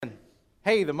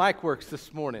Hey, the mic works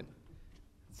this morning.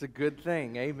 It's a good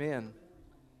thing. Amen.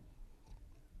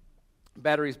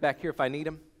 Batteries back here if I need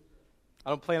them. I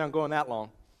don't plan on going that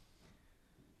long.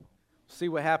 See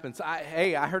what happens.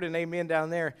 I heard an amen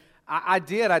down there. I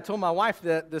did. I told my wife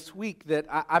that this week that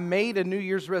I made a New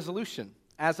Year's resolution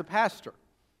as a pastor.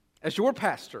 As your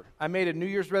pastor, I made a New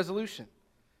Year's resolution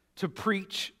to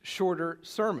preach shorter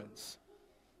sermons.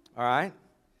 All right?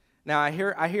 Now, I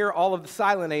hear all of the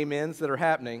silent amens that are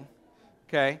happening.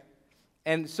 Okay?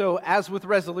 And so, as with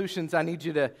resolutions, I need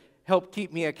you to help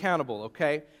keep me accountable,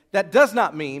 okay? That does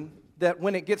not mean that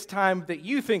when it gets time that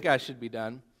you think I should be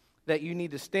done, that you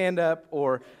need to stand up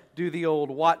or do the old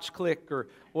watch click or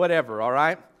whatever, all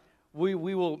right? We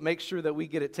will make sure that we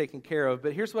get it taken care of.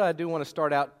 But here's what I do want to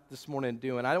start out this morning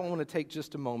doing. I don't want to take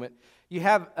just a moment. You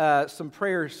have some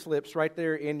prayer slips right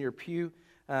there in your pew.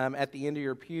 At the end of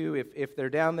your pew. If they're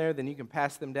down there, then you can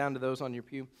pass them down to those on your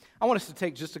pew. I want us to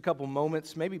take just a couple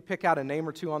moments, maybe pick out a name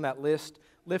or two on that list,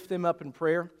 lift them up in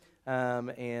prayer,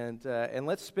 and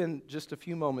let's spend just a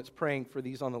few moments praying for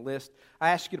these on the list.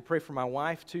 I ask you to pray for my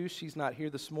wife, too. She's not here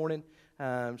this morning.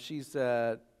 She's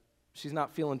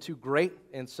not feeling too great,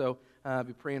 and so I'll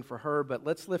be praying for her. But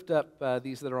let's lift up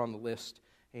these that are on the list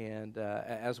and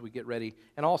as we get ready,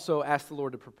 and also ask the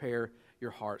Lord to prepare your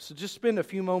heart. So just spend a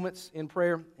few moments in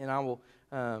prayer, and I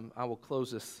will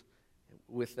close this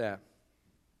with that.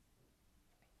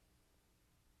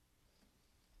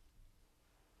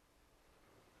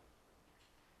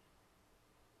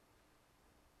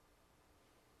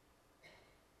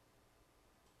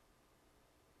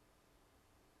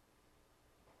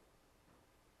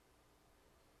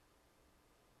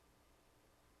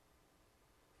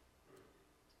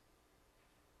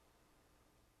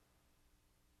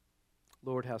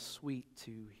 Lord, how sweet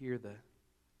to hear the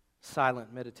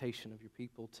silent meditation of your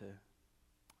people, to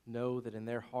know that in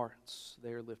their hearts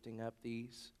they're lifting up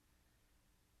these.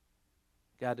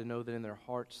 God, to know that in their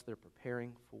hearts they're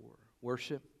preparing for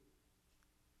worship.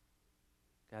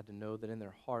 God, to know that in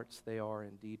their hearts they are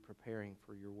indeed preparing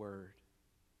for your word.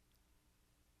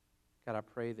 God, I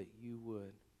pray that you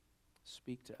would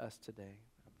speak to us today.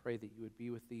 I pray that you would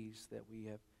be with these that we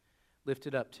have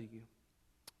lifted up to you.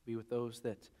 Be with those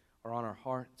that are on our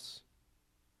hearts.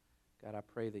 God, I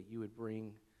pray that you would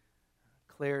bring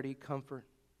clarity, comfort,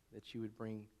 that you would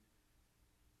bring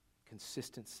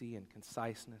consistency and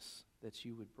conciseness, that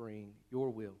you would bring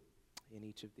your will in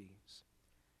each of these.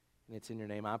 And it's in your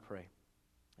name I pray.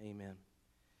 Amen.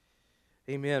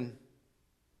 Amen.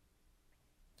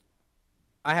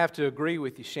 I have to agree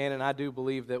with you, Shannon. I do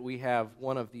believe that we have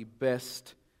one of the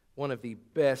best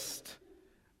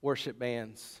worship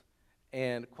bands,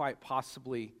 and quite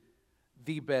possibly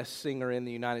the best singer in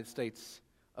the United States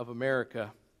of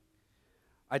America.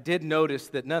 I did notice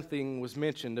that nothing was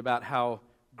mentioned about how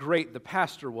great the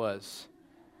pastor was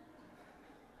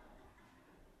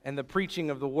and the preaching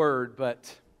of the word,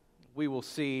 but we will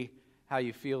see how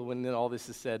you feel when all this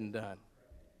is said and done.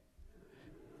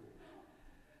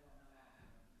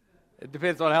 It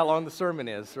depends on how long the sermon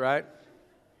is, right?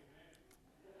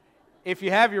 If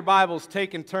you have your Bibles,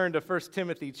 take and turn to 2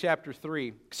 Timothy chapter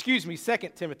 3. 2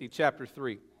 Timothy chapter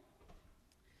 3.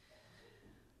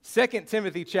 2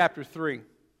 Timothy chapter 3.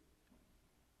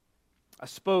 I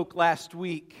spoke last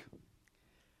week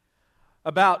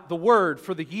about the word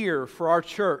for the year for our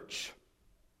church.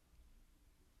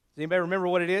 Does anybody remember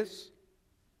what it is?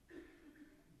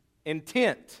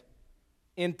 Intent.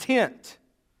 Intent.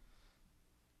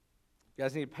 You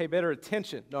guys need to pay better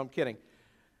attention. No, I'm kidding.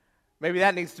 Maybe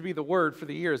that needs to be the word for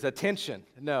the year, is attention.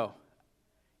 No.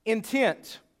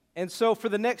 Intent. And so for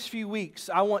the next few weeks,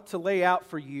 I want to lay out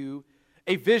for you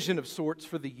a vision of sorts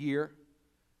for the year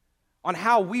on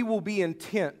how we will be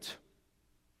intent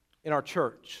in our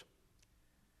church.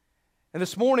 And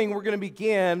this morning, we're going to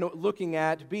begin looking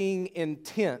at being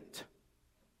intent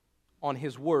on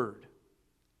His Word.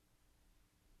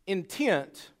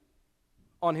 Intent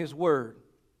on His Word.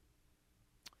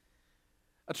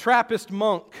 A Trappist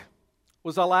monk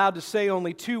was allowed to say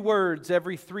only 2 words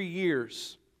every 3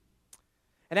 years.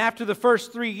 And after the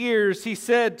first 3 years, he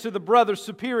said to the brother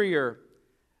superior,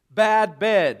 "Bad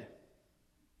bed."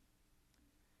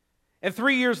 And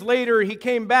 3 years later, he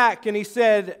came back and he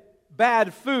said,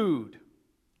 "Bad food."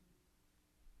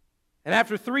 And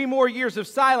after 3 more years of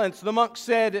silence, the monk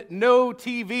said, "No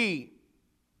TV."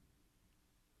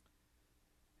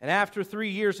 And after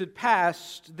 3 years had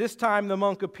passed, this time the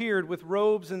monk appeared with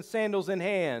robes and sandals in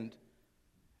hand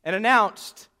and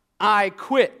announced, "I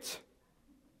quit."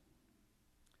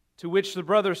 To which the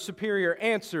brother superior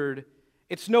answered,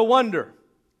 "It's no wonder.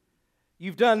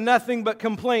 You've done nothing but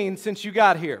complain since you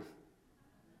got here."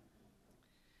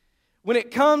 When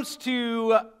it comes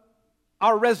to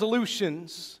our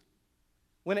resolutions,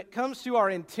 when it comes to our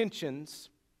intentions,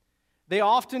 they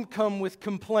often come with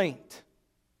complaint.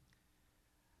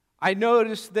 I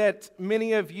noticed that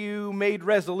many of you made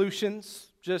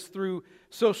resolutions just through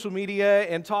social media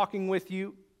and talking with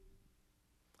you.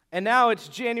 And now it's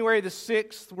January the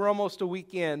 6th, we're almost a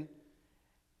week in,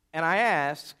 and I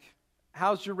ask,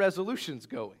 how's your resolutions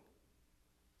going?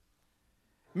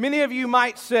 Many of you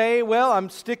might say, well, I'm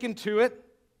sticking to it,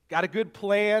 got a good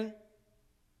plan.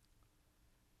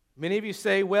 Many of you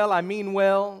say, well, I mean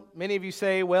well. Many of you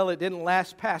say, well, it didn't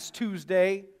last past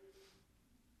Tuesday.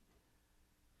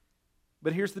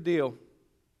 But here's the deal.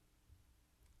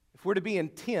 If we're to be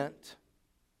intent,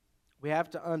 we have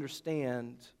to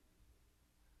understand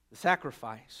the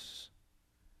sacrifice,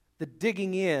 the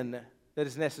digging in that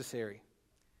is necessary.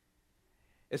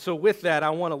 And so with that, I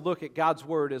want to look at God's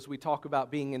Word as we talk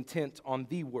about being intent on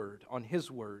the Word, on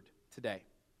His Word today.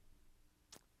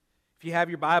 If you have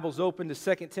your Bibles open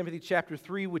to 2 Timothy chapter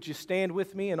 3, would you stand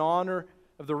with me in honor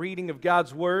of the reading of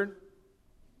God's Word?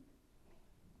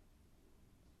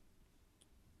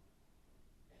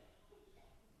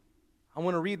 I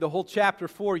want to read the whole chapter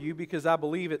for you because I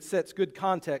believe it sets good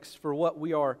context for what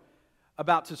we are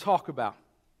about to talk about.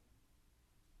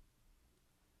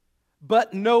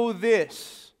 But know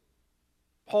this,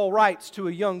 Paul writes to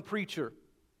a young preacher,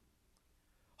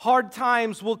 hard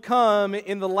times will come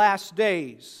in the last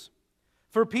days,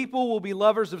 for people will be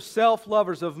lovers of self,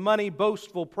 lovers of money,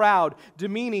 boastful, proud,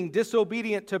 demeaning,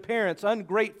 disobedient to parents,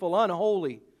 ungrateful,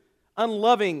 unholy,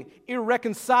 unloving,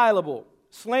 irreconcilable,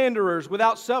 slanderers,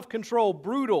 without self-control,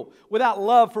 brutal, without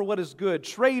love for what is good,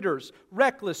 traitors,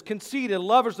 reckless, conceited,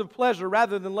 lovers of pleasure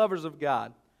rather than lovers of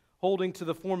God, holding to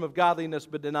the form of godliness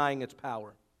but denying its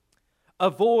power.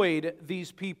 Avoid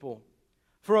these people,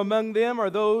 for among them are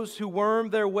those who worm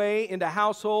their way into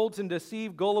households and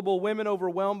deceive gullible women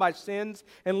overwhelmed by sins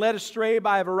and led astray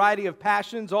by a variety of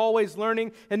passions, always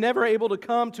learning and never able to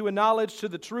come to a knowledge to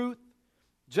the truth.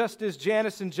 Just as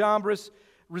Jannes and Jambres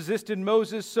resisted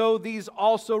Moses, so these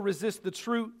also resist the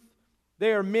truth.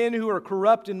 They are men who are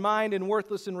corrupt in mind and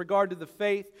worthless in regard to the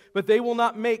faith, but they will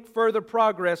not make further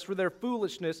progress, for their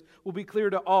foolishness will be clear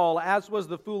to all, as was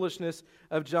the foolishness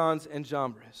of Jannes and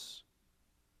Jambres.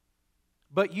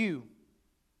 But you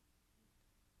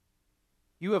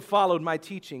have followed my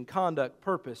teaching, conduct,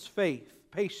 purpose, faith,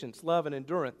 patience, love, and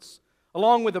endurance,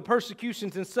 along with the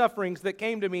persecutions and sufferings that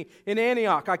came to me in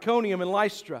Antioch, Iconium, and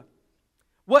Lystra.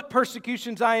 What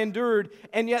persecutions I endured,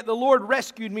 and yet the Lord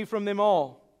rescued me from them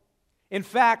all. In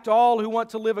fact, all who want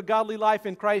to live a godly life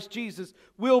in Christ Jesus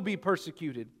will be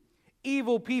persecuted.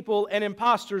 Evil people and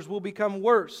impostors will become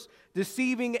worse,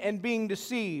 deceiving and being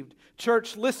deceived.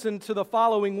 Church, listen to the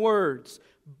following words.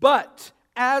 But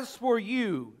as for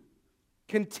you,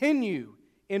 continue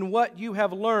in what you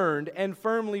have learned and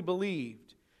firmly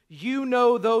believed. You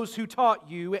know those who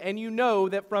taught you, and you know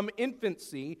that from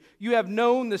infancy you have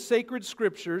known the sacred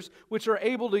Scriptures, which are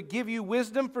able to give you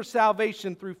wisdom for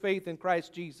salvation through faith in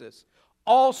Christ Jesus.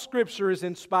 All Scripture is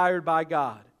inspired by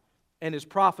God and is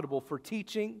profitable for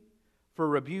teaching, for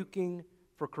rebuking,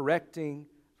 for correcting,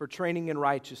 for training in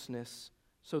righteousness,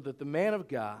 so that the man of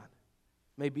God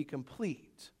may be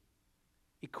complete,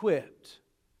 equipped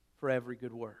for every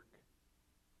good work.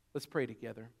 Let's pray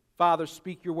together. Father,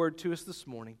 speak your word to us this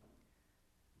morning.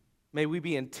 May we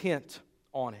be intent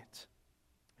on it.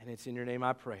 And it's in your name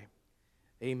I pray.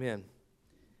 Amen.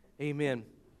 Amen.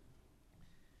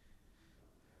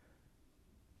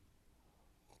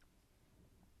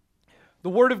 The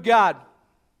Word of God,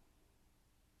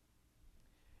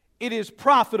 it is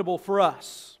profitable for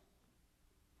us.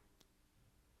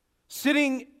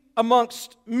 Sitting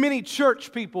amongst many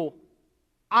church people,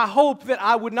 I hope that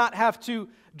I would not have to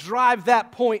drive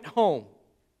that point home.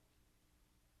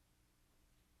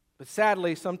 But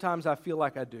sadly, sometimes I feel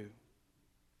like I do.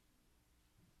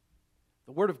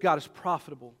 The Word of God is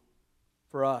profitable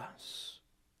for us,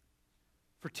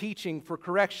 for teaching, for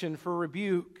correction, for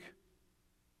rebuke,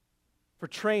 for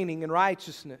training in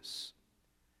righteousness.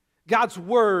 God's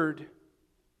Word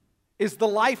is the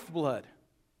lifeblood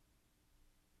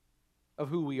of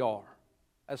who we are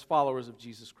as followers of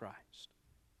Jesus Christ.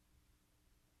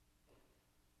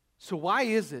 So why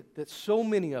is it that so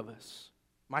many of us,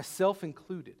 myself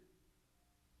included,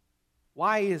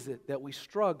 why is it that we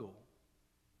struggle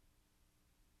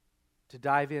to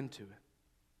dive into it?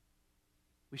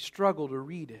 We struggle to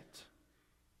read it.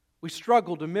 We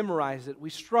struggle to memorize it.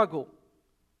 We struggle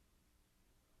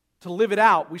to live it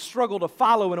out. We struggle to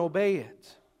follow and obey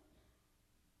it.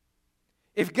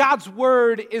 If God's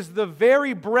Word is the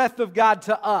very breath of God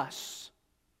to us,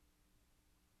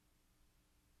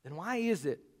 then why is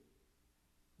it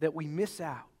that we miss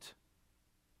out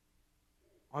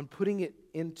on putting it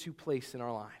into place in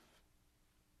our life?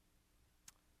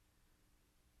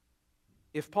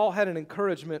 If Paul had an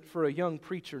encouragement for a young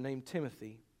preacher named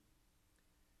Timothy,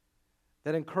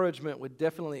 that encouragement would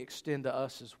definitely extend to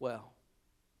us as well.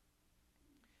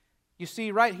 You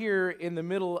see, right here in the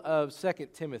middle of 2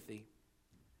 Timothy,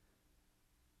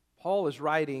 Paul is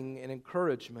writing an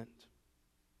encouragement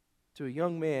to a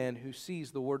young man who sees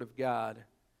the Word of God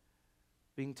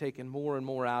being taken more and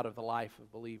more out of the life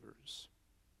of believers.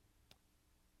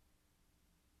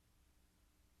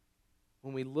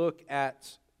 When we look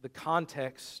at the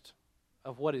context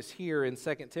of what is here in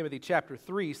 2 Timothy chapter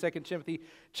 3, 2 Timothy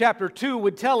chapter 2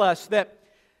 would tell us that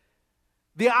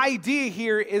the idea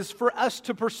here is for us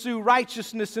to pursue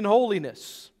righteousness and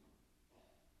holiness.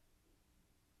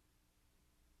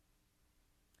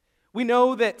 We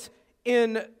know that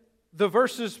in the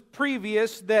verses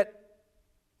previous that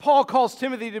Paul calls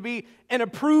Timothy to be an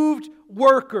approved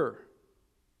worker.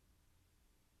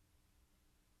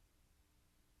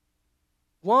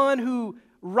 One who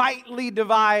rightly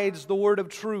divides the word of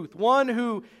truth. One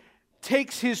who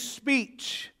takes his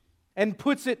speech and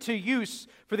puts it to use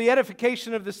for the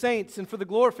edification of the saints and for the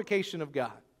glorification of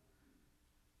God.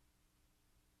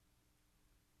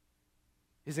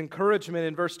 His encouragement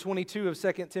in verse 22 of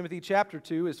 2 Timothy chapter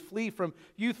 2 is flee from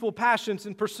youthful passions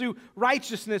and pursue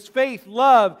righteousness, faith,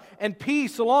 love, and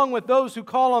peace along with those who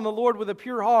call on the Lord with a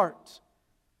pure heart.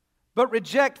 But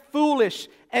reject foolish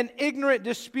and ignorant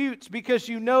disputes because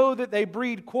you know that they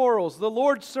breed quarrels. The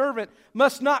Lord's servant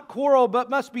must not quarrel, but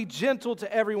must be gentle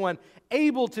to everyone,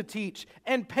 able to teach,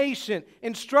 and patient,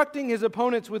 instructing his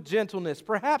opponents with gentleness.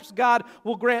 Perhaps God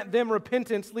will grant them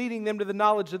repentance, leading them to the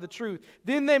knowledge of the truth.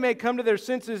 Then they may come to their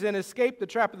senses and escape the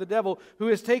trap of the devil, who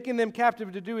has taken them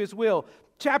captive to do his will.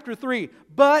 Chapter 3,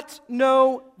 but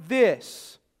know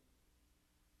this.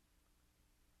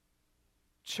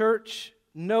 Church,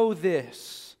 know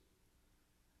this.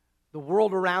 The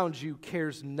world around you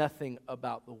cares nothing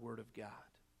about the Word of God.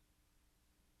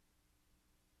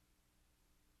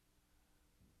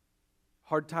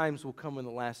 Hard times will come in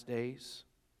the last days.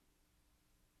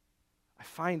 I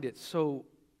find it so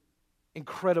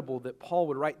incredible that Paul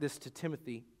would write this to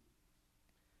Timothy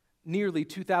nearly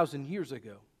 2,000 years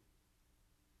ago.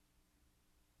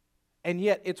 And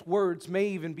yet its words may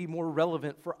even be more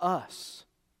relevant for us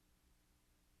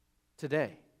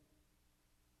today.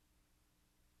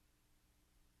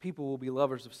 People will be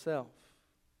lovers of self,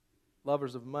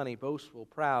 lovers of money, boastful,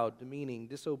 proud, demeaning,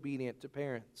 disobedient to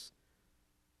parents,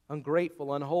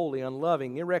 ungrateful, unholy,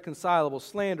 unloving, irreconcilable,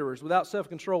 slanderers, without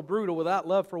self-control, brutal, without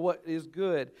love for what is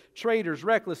good, traitors,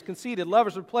 reckless, conceited,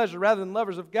 lovers of pleasure rather than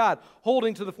lovers of God,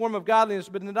 holding to the form of godliness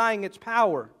but denying its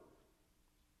power.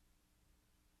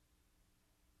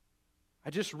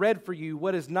 I just read for you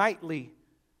what is nightly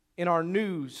in our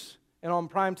news and on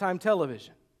primetime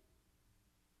television.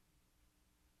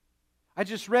 I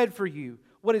just read for you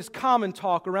what is common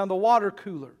talk around the water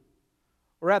cooler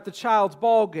or at the child's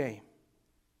ball game.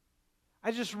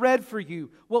 I just read for you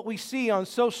what we see on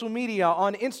social media,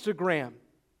 on Instagram,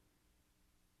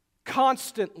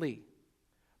 constantly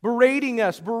berating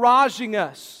us, barraging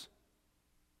us.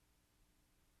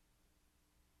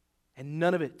 And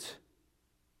none of it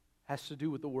has to do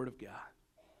with the Word of God.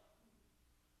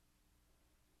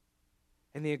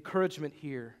 And the encouragement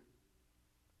here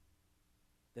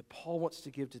that Paul wants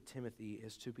to give to Timothy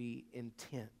is to be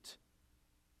intent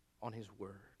on his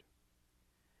word.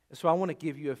 And so I want to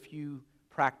give you a few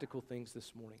practical things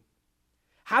this morning.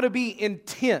 How to be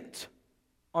intent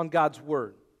on God's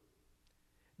word.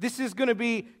 This is going to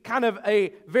be kind of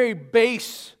a very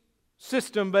base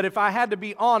system, but if I had to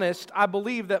be honest, I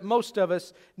believe that most of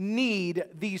us need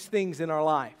these things in our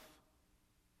life.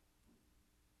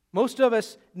 Most of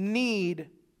us need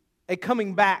a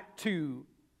coming back to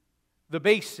the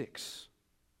basics,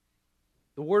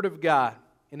 the Word of God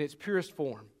in its purest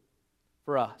form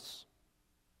for us.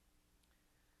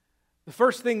 The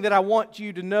first thing that I want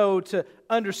you to know, to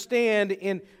understand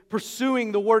in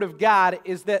pursuing the Word of God,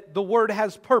 is that the Word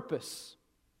has purpose.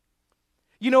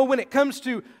 You know, when it comes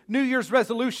to New Year's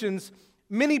resolutions,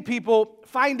 many people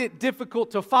find it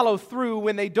difficult to follow through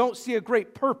when they don't see a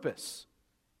great purpose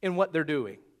in what they're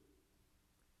doing.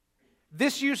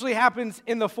 This usually happens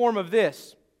in the form of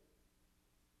this.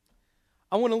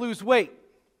 I want to lose weight.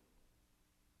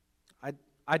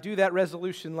 I do that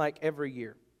resolution like every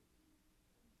year.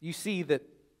 You see that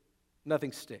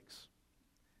nothing sticks.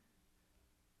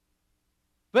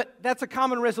 But that's a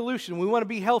common resolution. We want to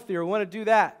be healthier. We want to do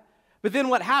that. But then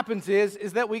what happens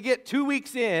is that we get 2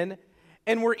 weeks in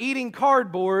and we're eating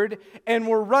cardboard and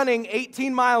we're running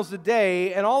 18 miles a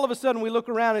day, and all of a sudden we look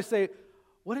around and say,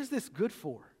 what is this good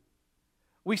for?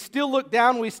 We still look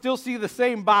down, we still see the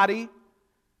same body,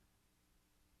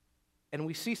 and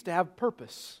we cease to have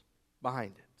purpose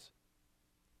behind it.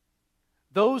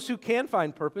 Those who can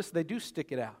find purpose, they do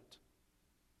stick it out.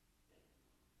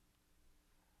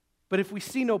 But if we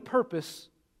see no purpose,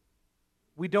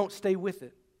 we don't stay with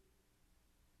it.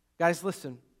 Guys,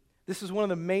 listen. This is one of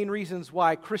the main reasons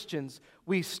why Christians,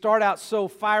 we start out so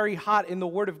fiery hot in the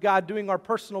Word of God doing our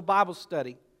personal Bible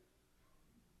study.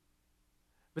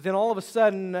 But then all of a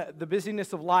sudden, the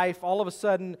busyness of life, all of a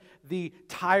sudden, the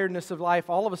tiredness of life,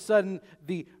 all of a sudden,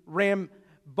 the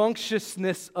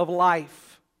rambunctiousness of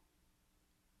life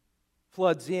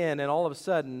floods in, and all of a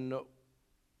sudden,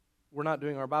 we're not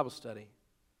doing our Bible study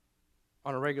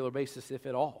on a regular basis, if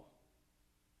at all.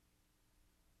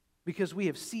 Because we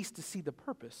have ceased to see the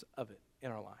purpose of it in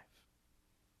our life.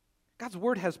 God's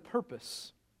Word has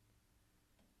purpose.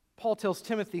 Paul tells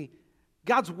Timothy,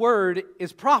 God's Word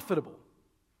is profitable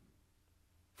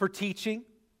for teaching.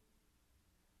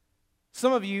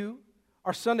 Some of you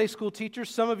are Sunday school teachers.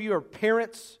 Some of you are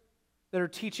parents that are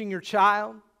teaching your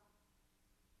child.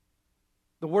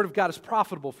 The Word of God is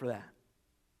profitable for that.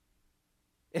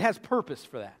 It has purpose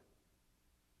for that.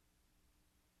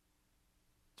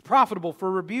 It's profitable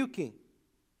for rebuking.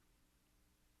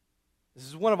 This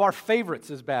is one of our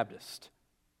favorites as Baptists.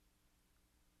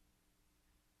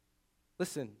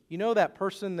 Listen, you know that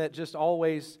person that just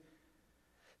always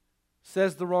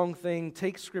says the wrong thing,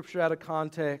 takes Scripture out of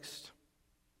context,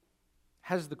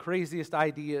 has the craziest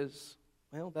ideas?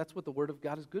 Well, that's what the Word of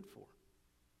God is good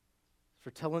for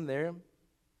telling them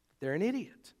they're an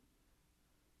idiot.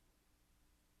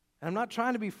 And I'm not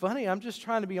trying to be funny, I'm just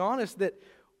trying to be honest that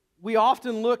we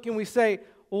often look and we say,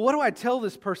 well, what do I tell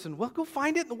this person? Well, go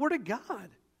find it in the Word of God.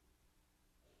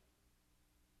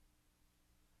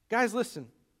 Guys, listen,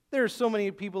 there are so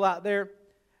many people out there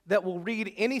that will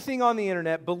read anything on the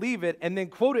internet, believe it, and then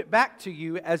quote it back to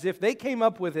you as if they came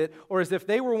up with it or as if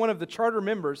they were one of the charter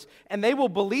members, and they will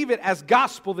believe it as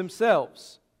gospel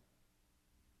themselves.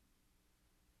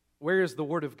 Where is the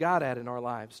Word of God at in our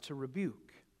lives? To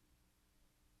rebuke.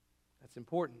 That's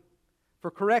important. For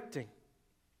correcting.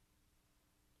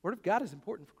 The Word of God is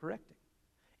important for correcting.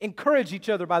 Encourage each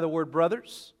other by the Word,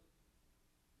 brothers.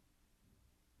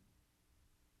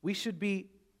 We should be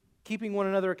keeping one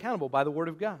another accountable by the Word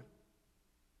of God.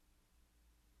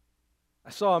 I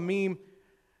saw a meme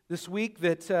this week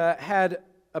that had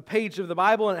a page of the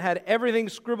Bible and it had everything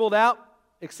scribbled out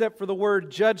except for the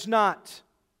word judge not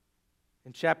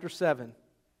in chapter 7.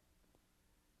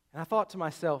 And I thought to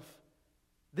myself,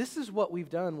 this is what we've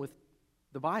done with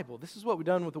the Bible. This is what we've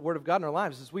done with the Word of God in our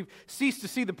lives, is we've ceased to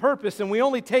see the purpose and we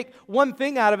only take one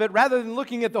thing out of it rather than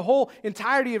looking at the whole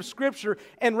entirety of Scripture.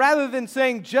 And rather than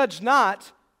saying judge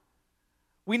not,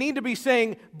 we need to be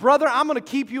saying, brother, I'm going to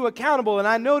keep you accountable, and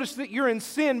I notice that you're in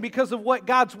sin because of what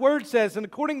God's Word says. And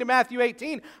according to Matthew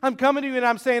 18, I'm coming to you and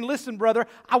I'm saying, listen, brother,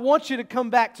 I want you to come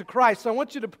back to Christ. I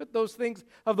want you to put those things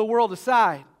of the world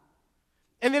aside.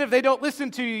 And then if they don't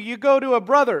listen to you, you go to a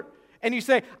brother and you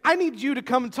say, I need you to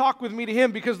come and talk with me to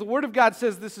him because the Word of God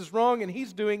says this is wrong and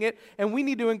he's doing it, and we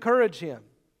need to encourage him.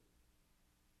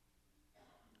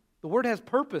 The Word has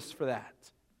purpose for that.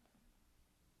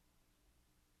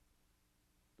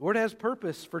 The Word has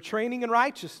purpose for training in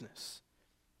righteousness.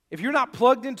 If you're not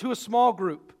plugged into a small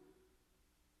group,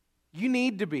 you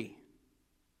need to be.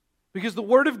 Because the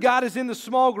Word of God is in the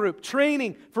small group,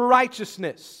 training for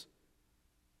righteousness.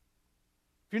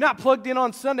 If you're not plugged in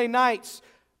on Sunday nights,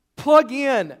 plug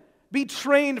in. Be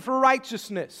trained for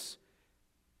righteousness.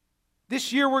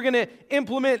 This year we're going to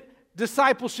implement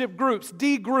discipleship groups,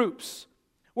 D groups,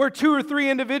 where 2 or 3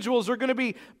 individuals are going to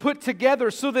be put together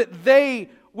so that they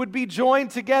would be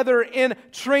joined together in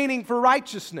training for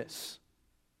righteousness.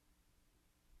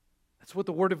 That's what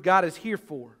the Word of God is here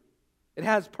for. It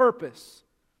has purpose.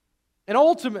 And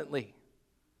ultimately,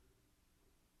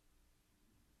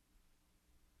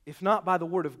 if not by the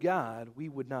Word of God, we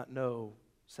would not know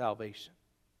salvation.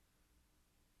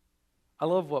 I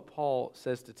love what Paul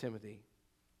says to Timothy.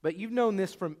 But you've known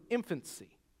this from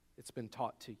infancy. It's been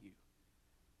taught to you.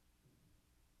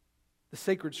 The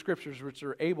sacred Scriptures which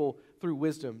are able through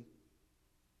wisdom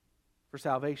for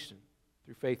salvation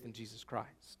through faith in Jesus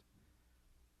Christ.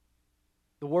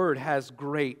 The Word has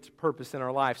great purpose in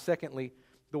our life. Secondly,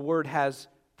 the Word has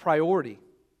priority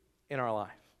in our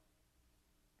life.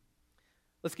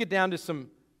 Let's get down to some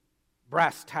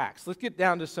brass tacks. Let's get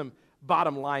down to some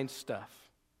bottom line stuff.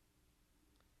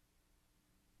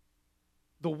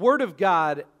 The Word of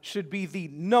God should be the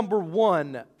number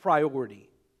one priority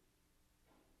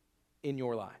in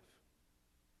your life.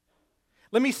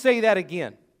 Let me say that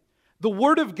again. The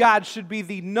Word of God should be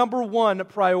the number one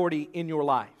priority in your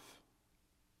life.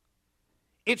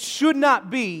 It should not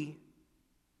be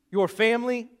your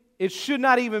family. It should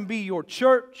not even be your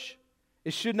church.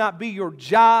 It should not be your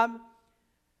job.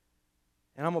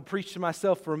 And I'm going to preach to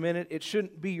myself for a minute. It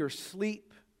shouldn't be your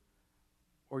sleep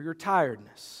or your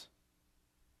tiredness.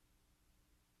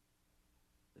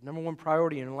 The number one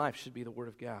priority in your life should be the Word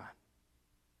of God.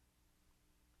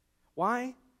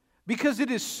 Why? Because it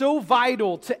is so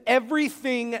vital to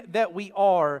everything that we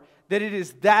are that it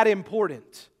is that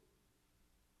important.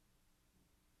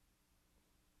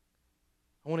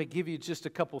 I want to give you just a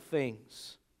couple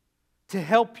things to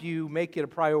help you make it a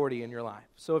priority in your life.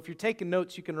 So if you're taking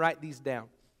notes, you can write these down.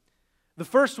 The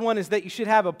first one is that you should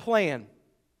have a plan.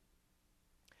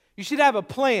 You should have a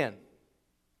plan.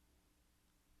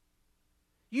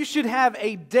 You should have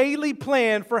a daily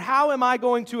plan for how am I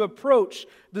going to approach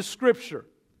the Scripture.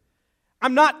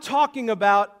 I'm not talking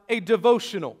about a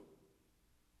devotional.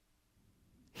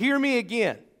 Hear me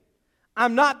again.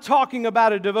 I'm not talking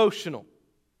about a devotional.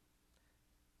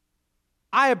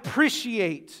 I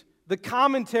appreciate the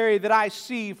commentary that I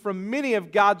see from many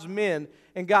of God's men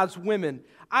and God's women.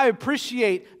 I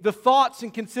appreciate the thoughts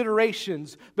and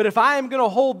considerations, but if I am going to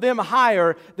hold them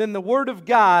higher than the Word of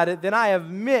God, then I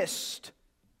have missed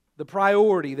the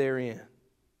priority therein.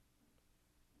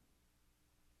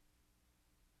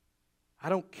 I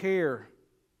don't care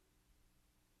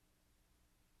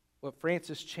what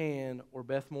Francis Chan or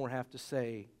Beth Moore have to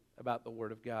say about the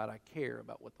Word of God. I care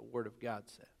about what the Word of God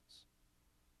says.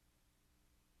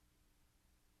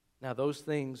 Now, those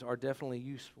things are definitely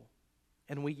useful,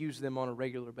 and we use them on a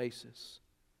regular basis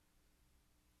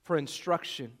for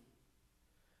instruction.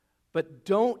 But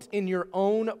don't, in your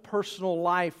own personal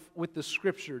life with the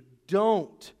Scripture,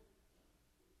 don't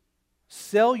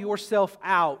sell yourself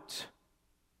out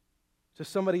to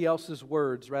somebody else's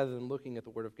words rather than looking at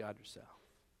the Word of God yourself.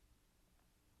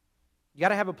 You got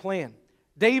to have a plan.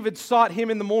 David sought Him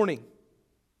in the morning.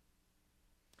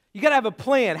 You got to have a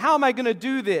plan. How am I going to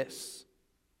do this?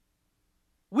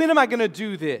 When am I going to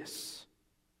do this?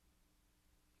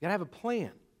 You got to have a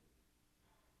plan.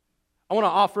 I want to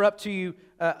offer up to you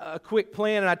a quick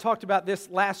plan, and I talked about this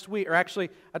last week, or actually,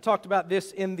 I talked about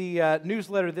this in the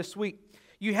newsletter this week.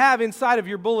 You have inside of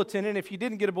your bulletin, and if you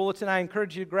didn't get a bulletin, I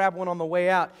encourage you to grab one on the way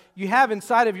out. You have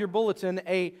inside of your bulletin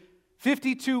a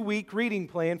 52-week reading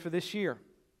plan for this year.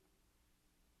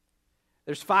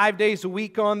 There's 5 days a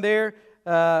week on there,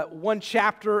 one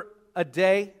chapter a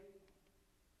day.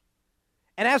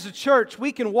 And as a church,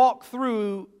 we can walk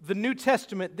through the New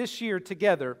Testament this year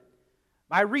together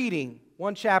by reading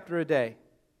one chapter a day.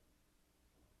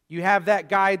 You have that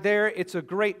guide there. It's a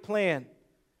great plan.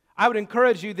 I would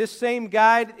encourage you, this same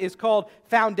guide is called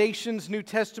Foundations New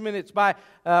Testament. It's by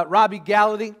Robbie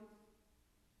Gallaty.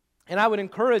 And I would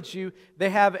encourage you, they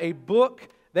have a book.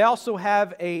 They also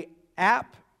have an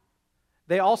app.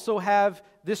 They also have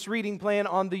this reading plan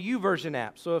on the YouVersion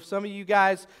app. So if some of you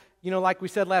guys, like we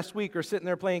said last week, are sitting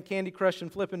there playing Candy Crush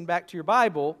and flipping back to your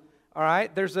Bible, all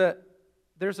right, there's a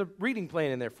reading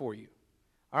plan in there for you,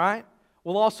 all right?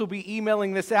 We'll also be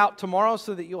emailing this out tomorrow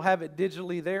so that you'll have it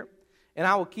digitally there, and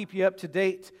I will keep you up to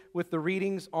date with the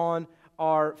readings on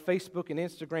our Facebook and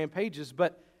Instagram pages,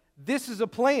 but this is a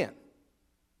plan.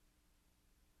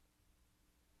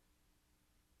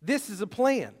 This is a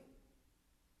plan.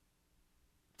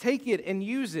 Take it and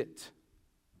use it.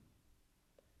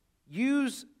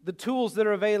 Use the tools that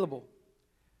are available.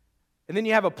 And then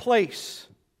you have a place.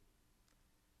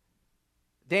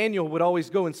 Daniel would always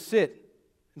go and sit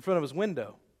in front of his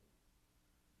window.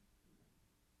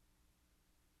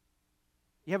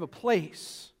 You have a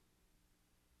place.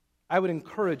 I would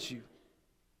encourage you.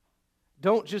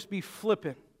 Don't just be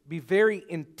flippant. Be very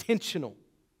intentional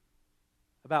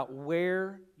about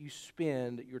where you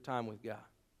spend your time with God.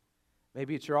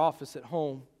 Maybe it's your office at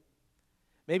home.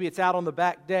 Maybe it's out on the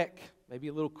back deck. Maybe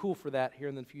a little cool for that here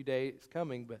in the few days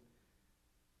coming, but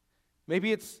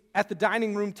maybe it's at the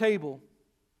dining room table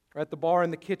or at the bar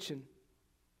in the kitchen,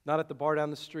 not at the bar down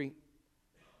the street.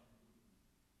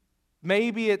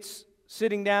 Maybe it's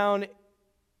sitting down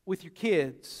with your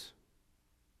kids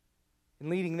and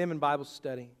leading them in Bible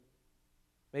study.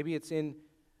 Maybe it's in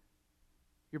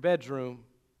your bedroom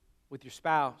with your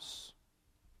spouse.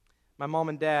 My mom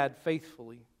and dad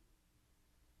faithfully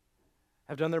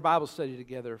have done their Bible study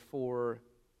together for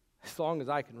as long as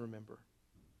I can remember,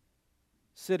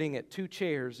 sitting at 2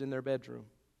 chairs in their bedroom.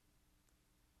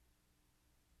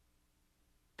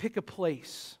 Pick a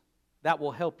place that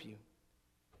will help you.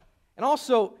 And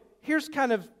also, here's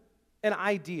kind of an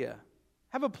idea.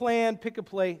 Have a plan, pick a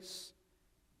place,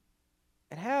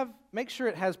 and make sure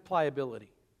it has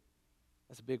pliability.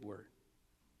 That's a big word.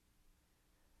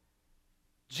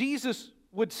 Jesus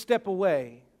would step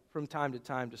away from time to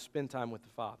time to spend time with the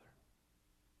Father.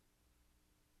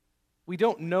 We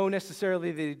don't know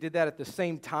necessarily that he did that at the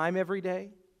same time every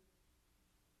day.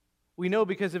 We know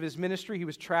because of his ministry he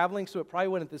was traveling, so it probably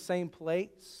wasn't at the same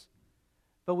place.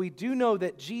 But we do know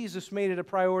that Jesus made it a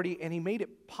priority and he made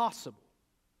it possible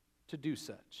to do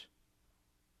such.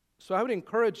 So I would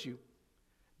encourage you,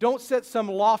 don't set some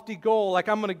lofty goal like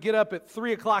I'm going to get up at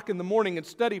 3 o'clock in the morning and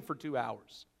study for 2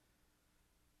 hours.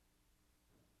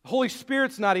 The Holy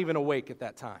Spirit's not even awake at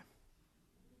that time.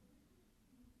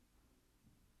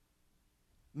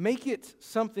 Make it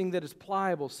something that is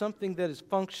pliable, something that is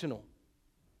functional.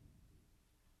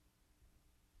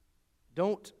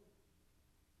 Don't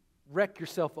wreck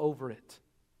yourself over it.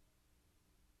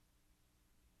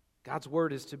 God's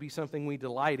Word is to be something we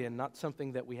delight in, not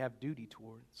something that we have duty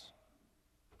towards.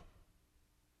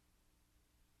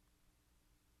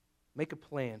 Make a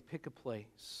plan, pick a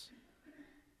place.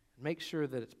 Make sure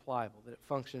that it's pliable, that it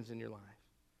functions in your life.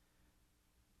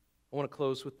 I want to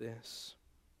close with this.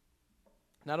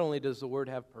 Not only does the Word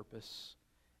have purpose,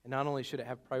 and not only should it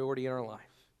have priority in our life,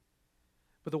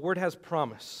 but the Word has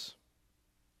promise.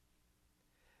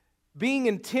 Being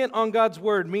intent on God's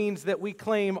Word means that we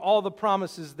claim all the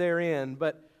promises therein,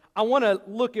 but I want to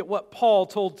look at what Paul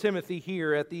told Timothy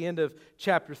here at the end of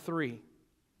chapter 3.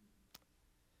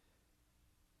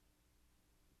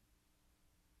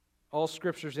 All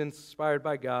Scripture is inspired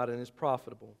by God and is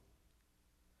profitable.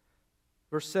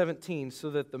 Verse 17,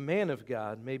 so that the man of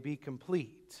God may be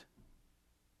complete,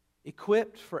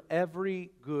 equipped for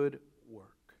every good work.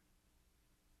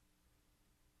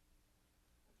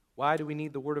 Why do we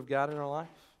need the Word of God in our life?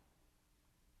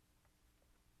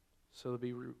 So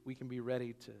that we can be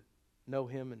ready to know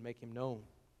Him and make Him known.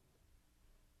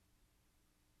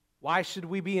 Why should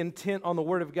we be intent on the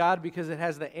Word of God? Because it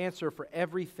has the answer for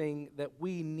everything that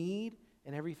we need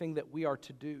and everything that we are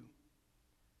to do.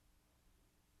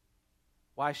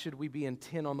 Why should we be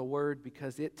intent on the Word?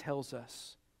 Because it tells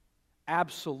us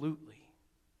absolutely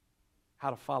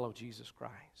how to follow Jesus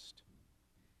Christ.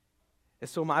 And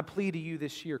so my plea to you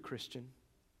this year, Christian,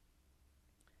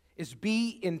 is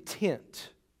be intent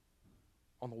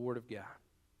on the Word of God.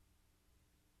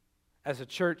 As a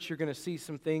church, you're going to see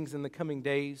some things in the coming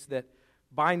days that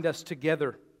bind us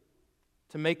together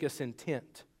to make us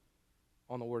intent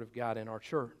on the Word of God in our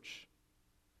church.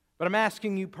 But I'm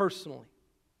asking you personally,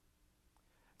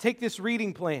 take this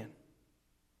reading plan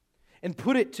and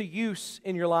put it to use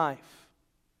in your life.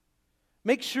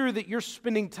 Make sure that you're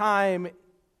spending time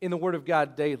in the Word of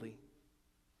God daily.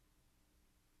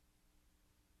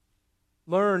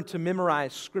 Learn to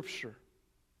memorize Scripture.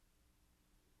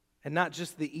 And not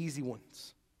just the easy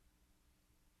ones.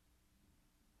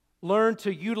 Learn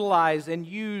to utilize and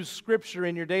use Scripture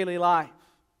in your daily life.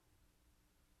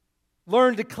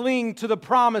 Learn to cling to the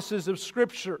promises of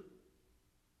Scripture.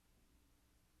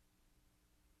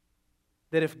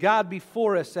 That if God be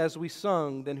for us as we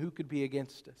sung, then who could be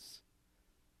against us?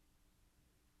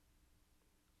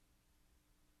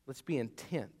 Let's be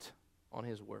intent on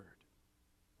His Word.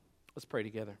 Let's pray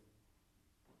together.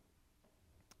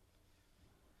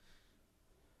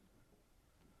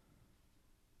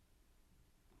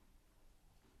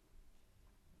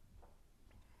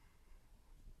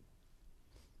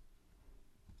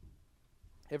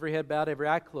 Every head bowed, every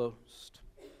eye closed.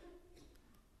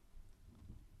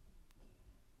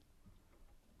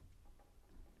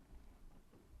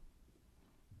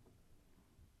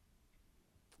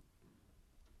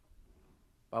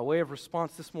 By way of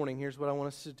response this morning, here's what I want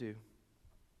us to do.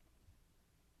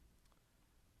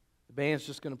 The band's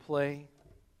just going to play.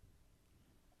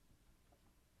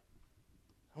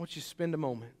 I want you to spend a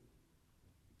moment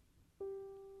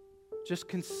just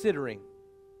considering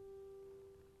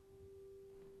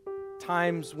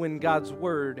times when God's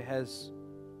Word has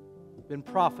been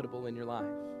profitable in your life.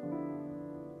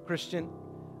 Christian,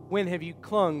 when have you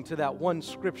clung to that one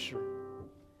Scripture?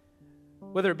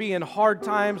 Whether it be in hard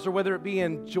times or whether it be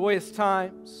in joyous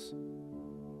times.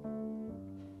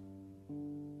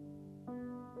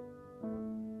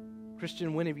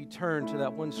 Christian, when have you turned to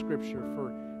that one Scripture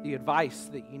for the advice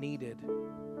that you needed,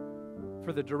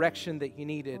 for the direction that you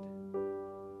needed?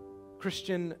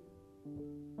 Christian,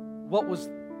 what was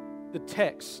the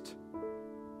text?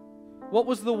 What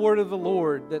was the word of the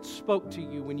Lord that spoke to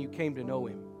you when you came to know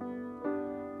Him?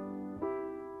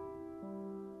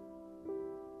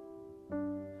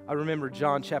 I remember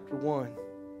John chapter 1,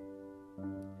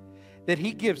 that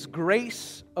He gives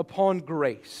grace upon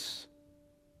grace.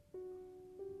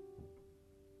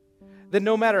 that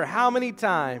no matter how many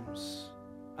times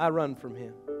I run from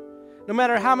Him, no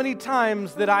matter how many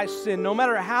times that I sin, no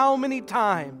matter how many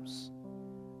times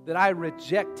that I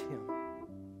reject Him,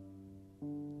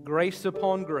 grace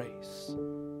upon grace,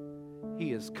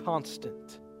 He is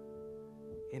constant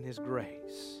in His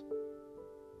grace.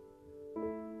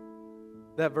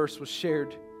 That verse was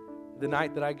shared the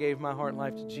night that I gave my heart and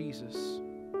life to Jesus,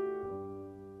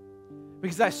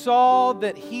 because I saw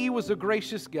that He was a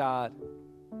gracious God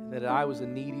and that I was a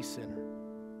needy sinner.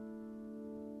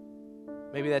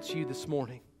 Maybe that's you this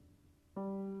morning.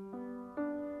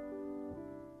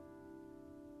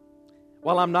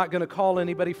 While I'm not going to call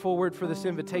anybody forward for this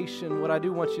invitation, what I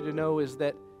do want you to know is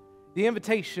that the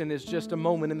invitation is just a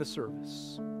moment in the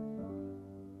service.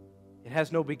 It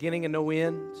has no beginning and no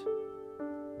end.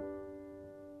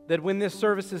 That when this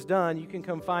service is done, you can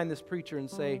come find this preacher and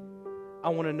say, I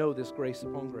want to know this grace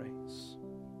upon grace.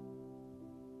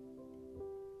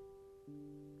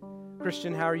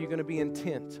 Christian, how are you going to be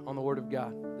intent on the Word of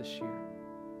God this year?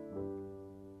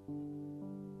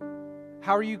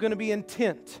 How are you going to be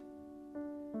intent?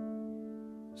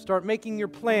 Start making your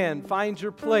plan, find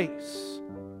your place,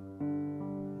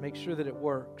 make sure that it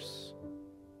works.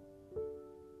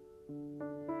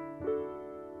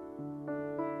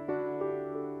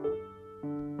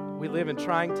 We live in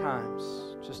trying times,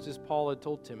 just as Paul had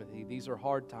told Timothy. These are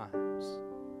hard times.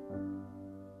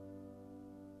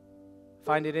 I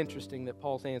find it interesting that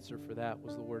Paul's answer for that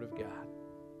was the Word of God.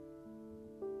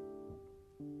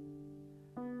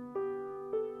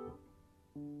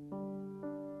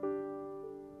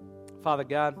 Father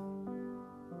God,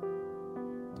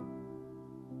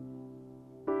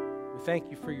 we thank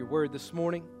You for Your Word this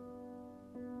morning.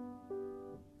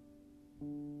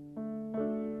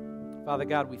 Father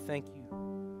God, we thank You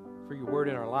for Your Word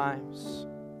in our lives.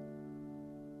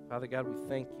 Father God, we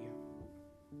thank You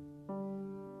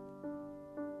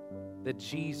that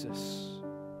Jesus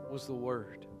was the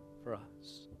Word for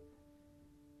us.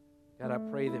 God, I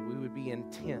pray that we would be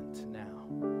intent now,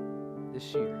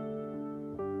 this year,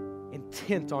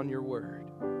 intent on Your Word,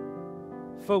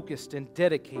 focused and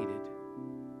dedicated,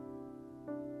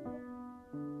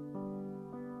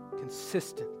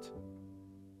 consistent,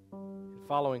 and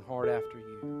following hard after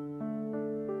You.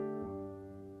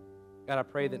 God, I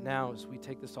pray that now as we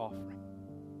take this offering,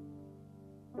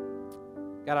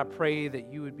 God, I pray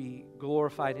that You would be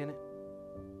glorified in it.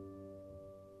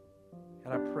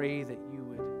 God, I pray that You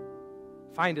would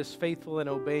find us faithful in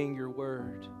obeying Your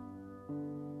Word,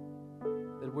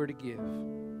 that we're to give.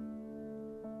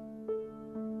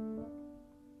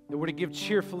 That we're to give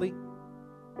cheerfully,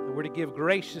 that we're to give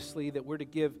graciously, that we're to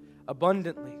give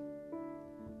abundantly,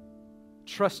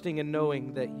 trusting and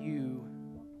knowing that You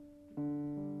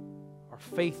are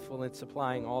faithful in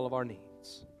supplying all of our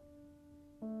needs.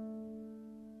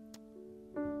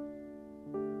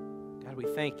 God, we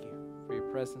thank You for Your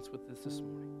presence with us this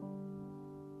morning.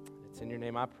 It's in Your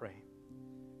name I pray.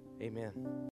 Amen.